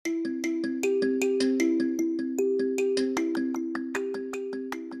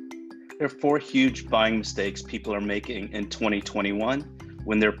There are four huge buying mistakes people are making in 2021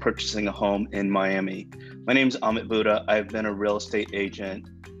 when they're purchasing a home in Miami. My name is Amit Buddha. I've been a real estate agent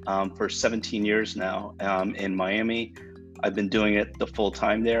for 17 years now in Miami. I've been doing it the full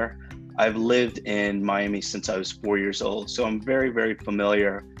time there. I've lived in Miami since I was 4 years old, so I'm very, very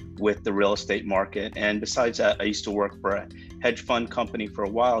familiar with the real estate market. And besides that, I used to work for a hedge fund company for a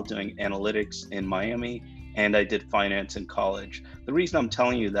while doing analytics in Miami, and I did finance in college. The reason I'm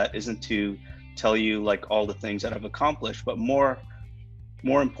telling you that isn't to tell you like all the things that I've accomplished, but more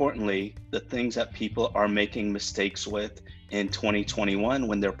importantly, the things that people are making mistakes with in 2021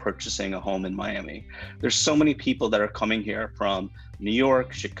 when they're purchasing a home in Miami. There's so many people that are coming here from New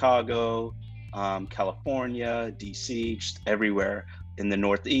York, Chicago, California, DC, just everywhere in the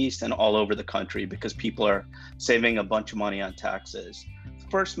Northeast and all over the country because people are saving a bunch of money on taxes. The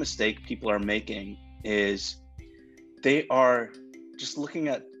first mistake people are making is they are just looking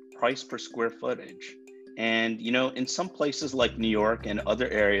at price per square footage. And, in some places like New York and other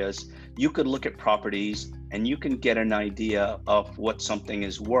areas, you could look at properties and you can get an idea of what something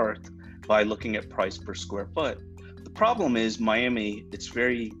is worth by looking at price per square foot. The problem is Miami, it's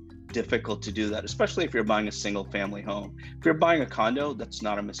very difficult to do that, especially if you're buying a single family home. If you're buying a condo, that's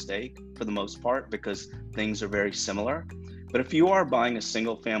not a mistake for the most part because things are very similar. But if you are buying a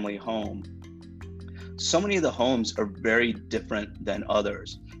single family home, so many of the homes are very different than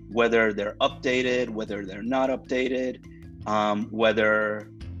others, whether they're updated, whether they're not updated,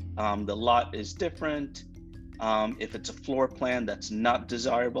 whether the lot is different, if it's a floor plan that's not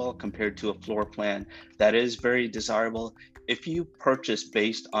desirable compared to a floor plan that is very desirable. If you purchase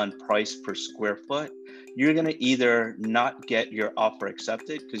based on price per square foot, you're gonna either not get your offer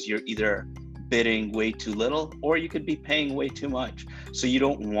accepted because you're either bidding way too little or you could be paying way too much. So you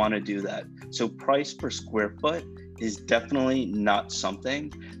don't wanna do that. So price per square foot is definitely not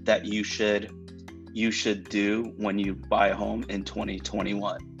something that you should do when you buy a home in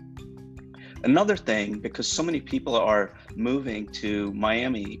 2021. Another thing, because so many people are moving to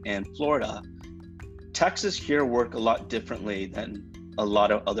Miami and Florida, taxes here work a lot differently than a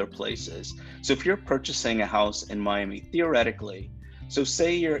lot of other places. So if you're purchasing a house in Miami, theoretically, so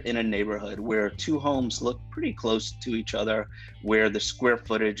say you're in a neighborhood where two homes look pretty close to each other, where the square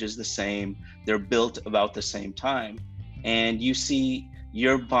footage is the same, they're built about the same time, and you see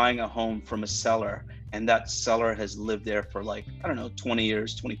you're buying a home from a seller and that seller has lived there for 20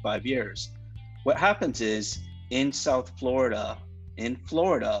 years, 25 years. What happens is in South Florida,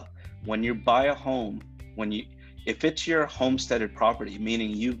 when you buy a home, if it's your homesteaded property,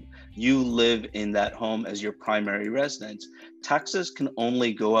 meaning you live in that home as your primary residence, taxes can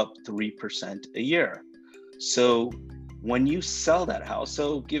only go up 3% a year. So when you sell that house,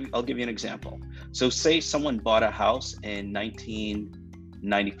 I'll give you an example. So say someone bought a house in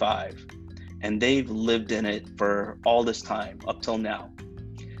 1995 and they've lived in it for all this time up till now.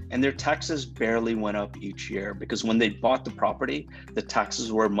 And their taxes barely went up each year because when they bought the property, the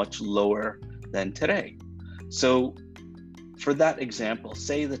taxes were much lower than today. So for that example,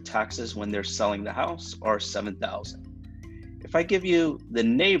 say the taxes when they're selling the house are $7,000. If I give you the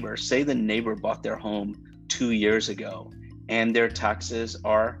neighbor, say the neighbor bought their home 2 years ago and their taxes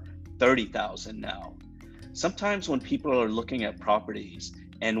are $30,000 now. Sometimes when people are looking at properties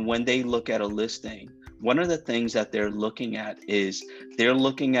and when they look at a listing, one of the things that they're looking at is they're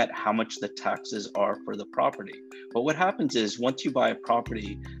looking at how much the taxes are for the property. But what happens is once you buy a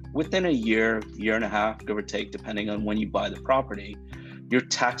property, within a year and a half, give or take, depending on when you buy the property, your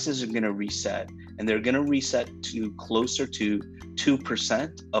taxes are gonna reset and they're gonna reset to closer to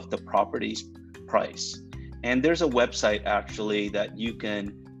 2% of the property's price. And there's a website actually that you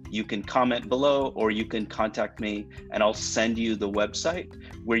can comment below or you can contact me and I'll send you the website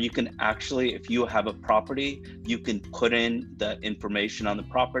where you can actually, if you have a property, you can put in the information on the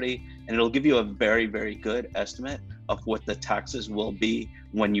property and it'll give you a very, very good estimate of what the taxes will be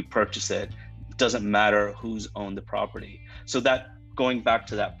when you purchase it. It doesn't matter who's owned the property. So that going back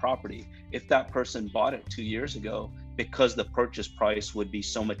to that property, if that person bought it 2 years ago, because the purchase price would be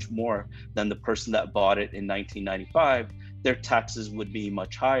so much more than the person that bought it in 1995, their taxes would be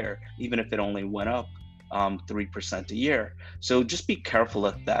much higher, even if it only went up 3% a year. So just be careful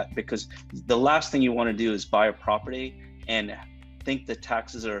of that because the last thing you want to do is buy a property and think the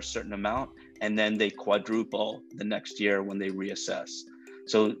taxes are a certain amount and then they quadruple the next year when they reassess.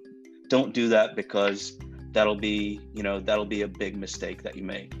 So don't do that because that'll be a big mistake that you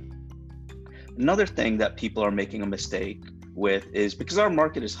make. Another thing that people are making a mistake with is because our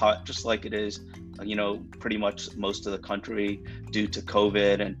market is hot, just like it is, pretty much most of the country due to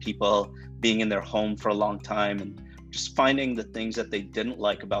COVID and people being in their home for a long time and just finding the things that they didn't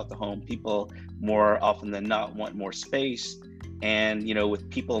like about the home. People more often than not want more space. And, with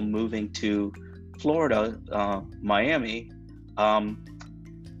people moving to Florida, Miami,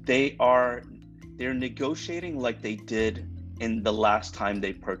 they're negotiating like they did in the last time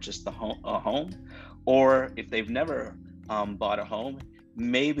they purchased a home. Or if they've never bought a home,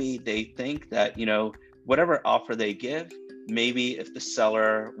 maybe they think that, whatever offer they give, maybe if the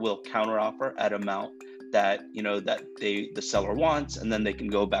seller will counteroffer at amount that, that the seller wants, and then they can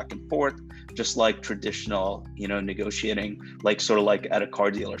go back and forth, just like traditional, negotiating, sort of like at a car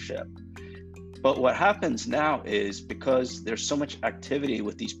dealership. But what happens now is, because there's so much activity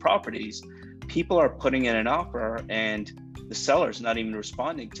with these properties, people are putting in an offer and the seller's not even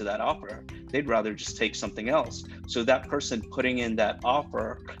responding to that offer. They'd rather just take something else. So that person putting in that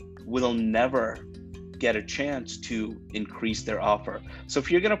offer will never get a chance to increase their offer. So if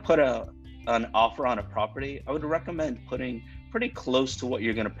you're going to put an offer on a property, I would recommend putting pretty close to what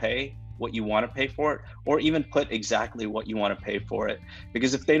you're going to pay, what you want to pay for it, or even put exactly what you want to pay for it.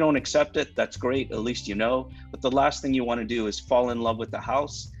 Because if they don't accept it, that's great, at least you know. But the last thing you want to do is fall in love with the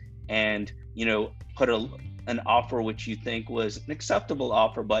house and, put an offer which you think was an acceptable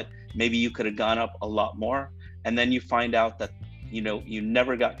offer, but maybe you could have gone up a lot more. And then you find out that, you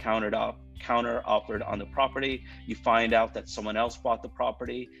never got counter offered on the property. You find out that someone else bought the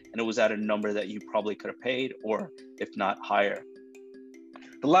property and it was at a number that you probably could have paid, or if not higher.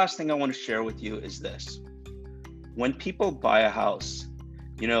 The last thing I want to share with you is this. When people buy a house,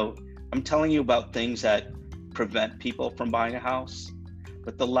 I'm telling you about things that prevent people from buying a house.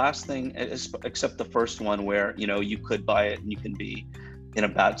 But the last thing is, except the first one where, you could buy it and you can be in a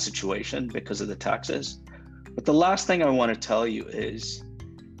bad situation because of the taxes. But the last thing I want to tell you is,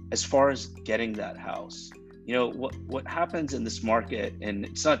 as far as getting that house, what happens in this market, and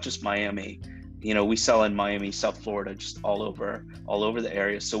it's not just Miami, we sell in Miami, South Florida, just all over the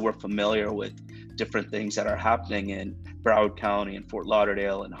area. So we're familiar with different things that are happening in Broward County and Fort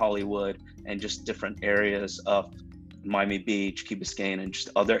Lauderdale and Hollywood and just different areas of Miami Beach, Key Biscayne, and just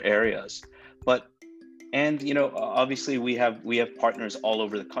other areas. Obviously we have partners all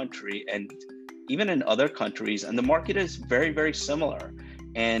over the country and even in other countries, and the market is very, very similar.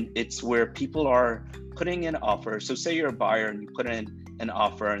 And it's where people are putting in offers. So say you're a buyer and you put in an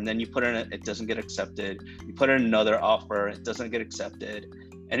offer, and then you put in it doesn't get accepted. You put in another offer, it doesn't get accepted.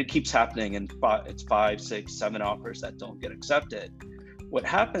 And it keeps happening, and it's 5, 6, 7 offers that don't get accepted. What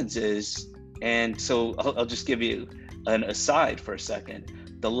happens is, and so I'll just give you an aside for a second.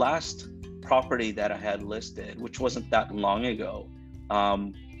 The last property that I had listed, which wasn't that long ago,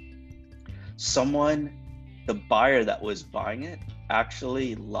 the buyer that was buying it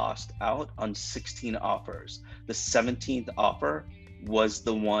actually lost out on 16 offers. The 17th offer was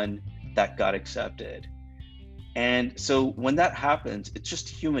the one that got accepted. And so when that happens, it's just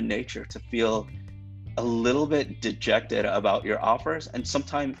human nature to feel a little bit dejected about your offers, and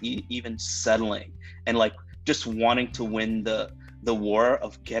sometimes even settling and just wanting to win the war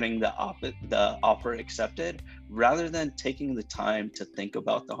of getting the offer accepted, rather than taking the time to think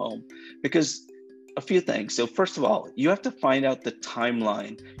about the home. Because a few things. So first of all, you have to find out the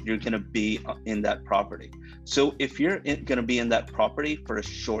timeline you're going to be in that property. So if you're going to be in that property for a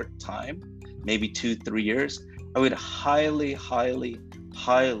short time, maybe 2-3 years, I would highly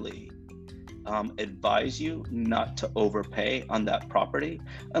advise you not to overpay on that property,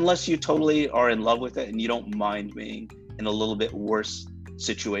 unless you totally are in love with it and you don't mind being in a little bit worse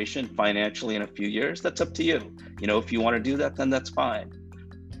situation financially in a few years. That's up to you. If you want to do that, then that's fine.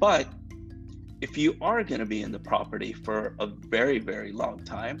 But if you are going to be in the property for a very, very long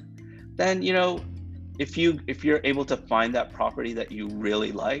time, then, if you're able to find that property that you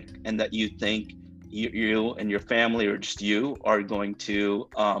really like and that you think you and your family, or just you, are going to,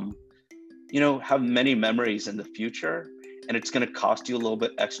 have many memories in the future, and it's going to cost you a little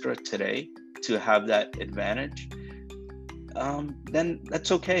bit extra today to have that advantage, then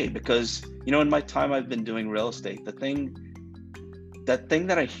that's okay. Because, in my time I've been doing real estate, the thing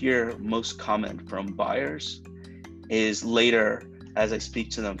that I hear most common from buyers is later, as I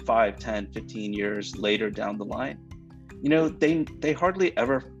speak to them 5, 10, 15 years later down the line, they hardly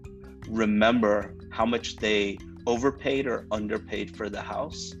ever remember how much they overpaid or underpaid for the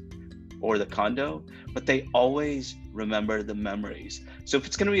house or the condo, but they always remember the memories. So if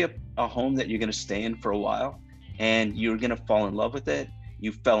it's going to be a home that you're going to stay in for a while and you're going to fall in love with it,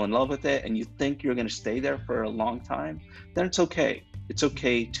 you fell in love with it, and you think you're going to stay there for a long time, then it's okay. It's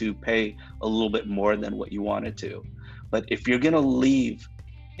okay to pay a little bit more than what you wanted to. But if you're going to leave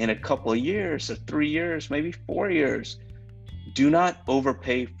in a couple of years, or 3 years, maybe 4 years, do not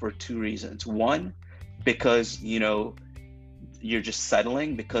overpay for 2 reasons. One, because, you're just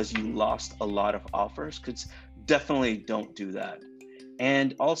settling because you lost a lot of offers. Because definitely don't do that.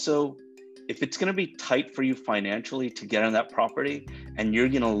 And also, if it's going to be tight for you financially to get on that property and you're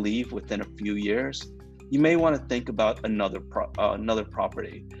going to leave within a few years, you may want to think about another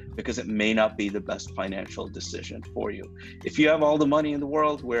property, because it may not be the best financial decision for you. If you have all the money in the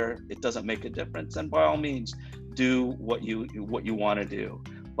world where it doesn't make a difference, then by all means do what you want to do.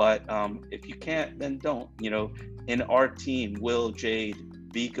 But if you can't, then don't. In our team, Will, Jade,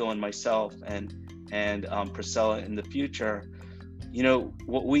 Vico, and myself, and Priscilla in the future,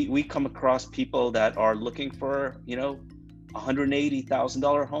 what we come across people that are looking for,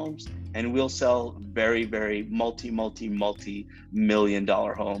 $180,000 homes, and we'll sell very, very multi-million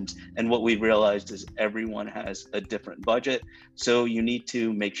dollar homes. And what we've realized is everyone has a different budget. So you need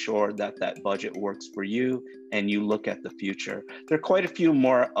to make sure that that budget works for you and you look at the future. There are quite a few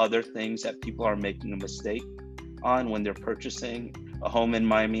more other things that people are making a mistake on when they're purchasing a home in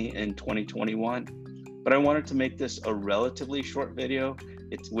Miami in 2021. But I wanted to make this a relatively short video,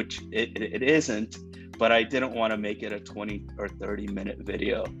 which it isn't, but I didn't want to make it a 20 or 30-minute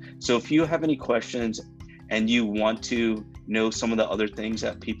video. So if you have any questions and you want to know some of the other things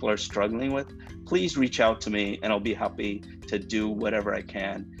that people are struggling with, please reach out to me and I'll be happy to do whatever I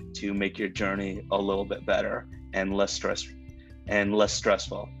can to make your journey a little bit better and less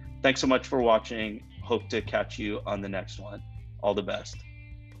stressful. Thanks so much for watching. Hope to catch you on the next one. All the best.